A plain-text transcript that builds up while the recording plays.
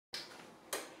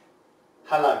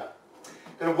Hello.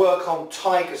 I'm going to work on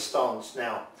tiger stance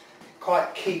now. Quite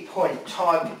a key point,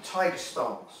 tiger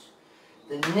stance.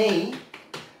 The knee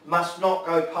must not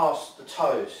go past the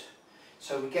toes.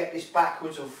 So we get this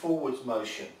backwards and forwards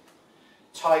motion.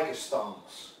 Tiger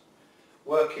stance.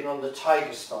 Working on the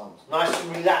tiger stance. Nice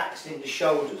and relaxed in the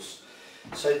shoulders.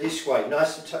 So this way,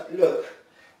 nice and tight. Look,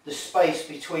 the space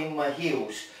between my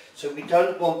heels. So we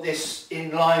don't want this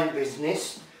inline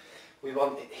business. We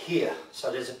want it here.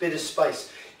 So there's a bit of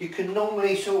space. You can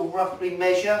normally sort of roughly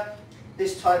measure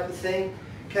this type of thing.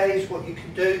 Okay, is what you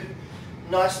can do.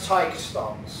 Nice tiger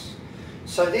stance.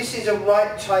 So this is a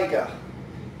right tiger.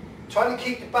 Trying to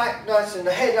keep the back nice and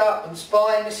the head up and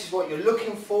spine. This is what you're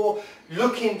looking for.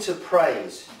 Looking to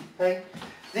praise. Okay?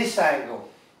 This angle.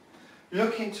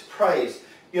 Looking to praise.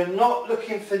 You're not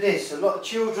looking for this. A lot of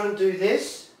children do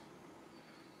this.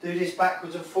 Do this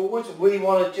backwards and forwards. We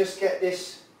want to just get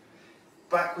this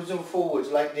backwards and forwards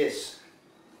like this.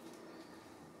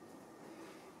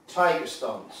 Tiger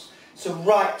stance. It's a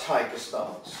right tiger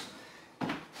stance.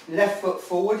 Left foot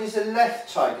forward is a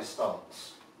left tiger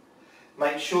stance.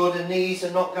 Make sure the knees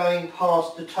are not going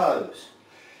past the toes.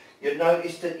 You'll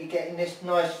notice that you're getting this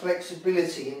nice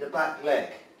flexibility in the back leg.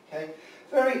 Okay?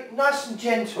 Very nice and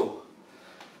gentle.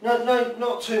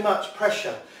 Not too much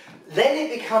pressure. Then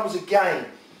it becomes a game.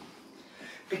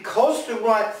 Because the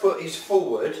right foot is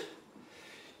forward,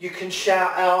 you can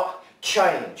shout out,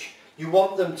 change. You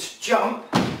want them to jump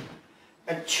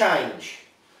and change.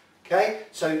 Okay?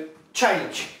 So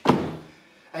change.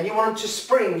 And you want them to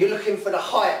spring. You're looking for the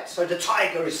height. So the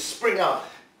tiger is spring up.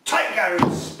 Tiger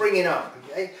is springing up.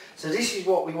 Okay? So this is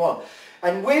what we want.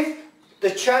 And with the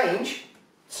change,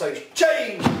 so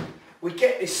change, we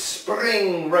get this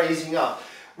spring raising up.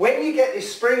 When you get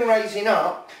this spring raising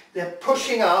up, they're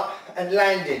pushing up and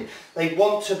landing. They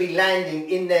want to be landing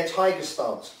in their tiger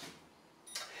stance.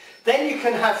 Then you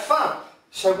can have fun.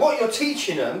 So what you're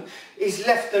teaching them is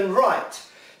left and right.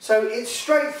 So it's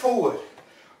straightforward.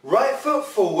 Right foot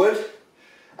forward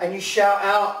and you shout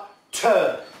out,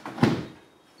 turn.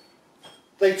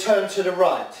 They turn to the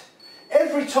right.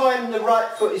 Every time the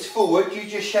right foot is forward, you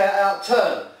just shout out,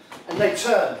 turn. And they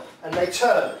turn, and they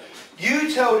turn.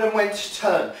 You tell them when to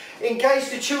turn.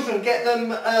 Engage the children,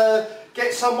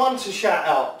 get someone to shout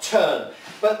out, turn.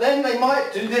 But then they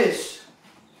might do this.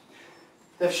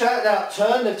 They've shouted out,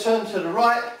 turn, they've turned to the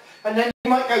right, and then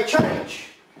you might go change,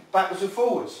 backwards and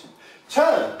forwards.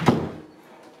 Turn.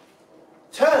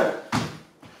 Turn.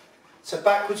 So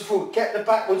backwards and forward. Get the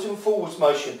backwards and forwards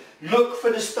motion. Look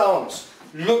for the stance.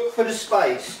 Look for the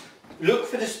space. Look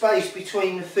for the space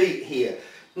between the feet here.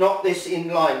 Not this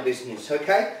inline business,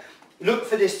 okay? Look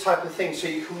for this type of thing so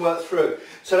you can work through.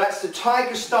 So that's the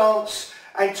tiger stance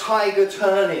and tiger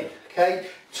turning, okay?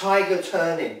 Tiger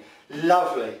turning.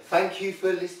 Lovely. Thank you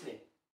for listening.